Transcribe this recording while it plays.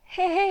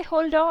Hey,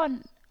 hold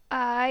on.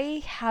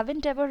 I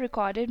haven't ever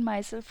recorded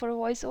myself for a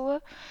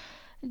voiceover.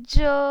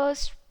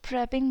 Just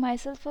prepping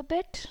myself a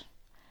bit.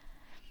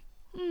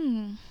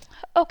 Hmm.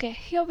 Okay,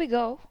 here we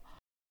go.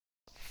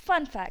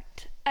 Fun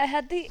fact. I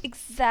had the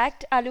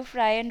exact aloo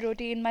fry and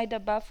roti in my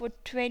dabba for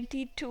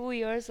 22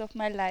 years of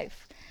my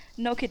life.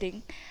 No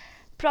kidding.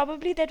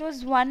 Probably that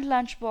was one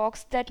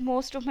lunchbox that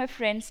most of my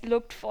friends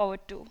looked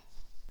forward to.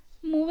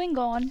 Moving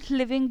on,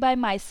 living by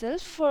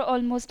myself for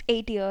almost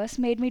 8 years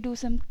made me do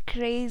some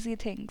crazy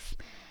things.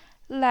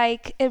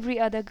 Like every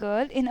other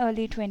girl in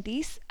early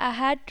 20s, I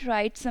had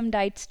tried some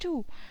diets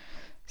too.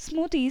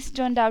 Smoothies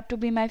turned out to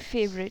be my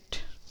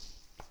favorite.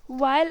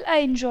 While I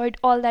enjoyed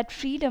all that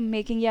freedom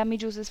making yummy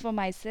juices for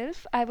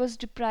myself, I was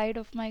deprived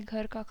of my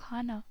ghar ka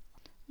khana.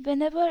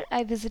 Whenever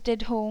I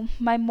visited home,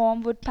 my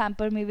mom would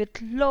pamper me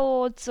with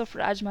loads of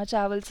rajma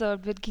chawal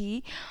served with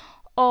ghee,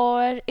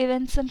 or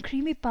even some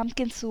creamy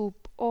pumpkin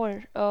soup,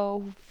 or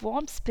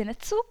warm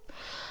spinach soup.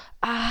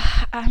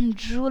 I'm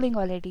drooling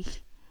already.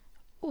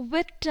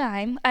 With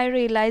time, I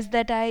realized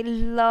that I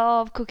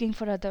love cooking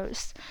for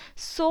others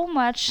so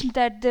much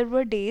that there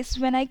were days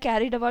when I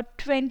carried about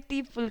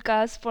 20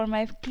 pulkas for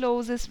my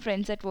closest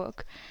friends at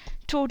work.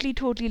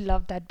 Totally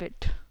loved that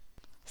bit.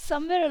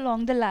 Somewhere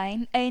along the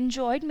line, I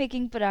enjoyed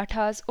making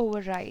parathas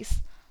over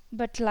rice.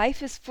 But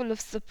life is full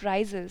of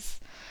surprises.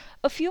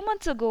 A few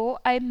months ago,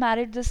 I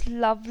married this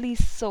lovely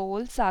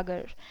soul,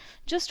 Sagar.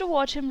 Just to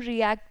watch him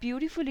react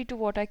beautifully to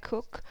what I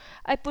cook,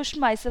 I pushed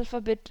myself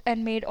a bit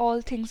and made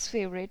all things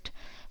favorite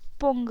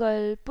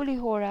pongal,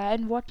 pulihora,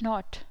 and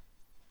whatnot.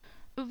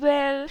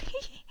 Well,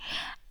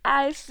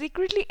 I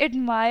secretly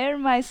admire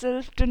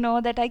myself to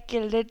know that I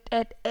killed it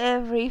at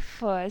every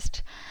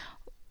first.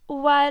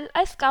 While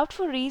I scout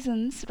for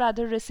reasons,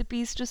 rather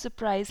recipes to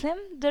surprise him,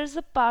 there's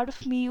a part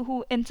of me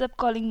who ends up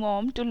calling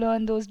mom to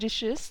learn those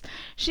dishes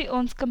she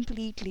owns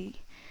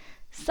completely.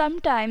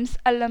 Sometimes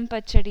allam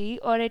pachadi,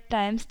 or at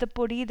times the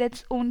podi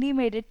that's only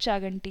made at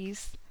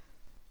Chaganti's.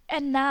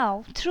 And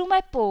now, through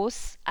my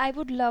posts, I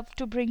would love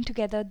to bring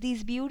together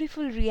these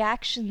beautiful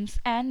reactions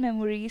and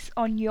memories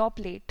on your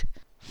plate.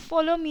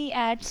 Follow me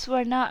at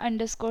Swarna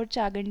underscore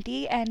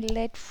Chaganti and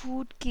let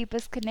food keep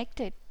us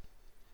connected.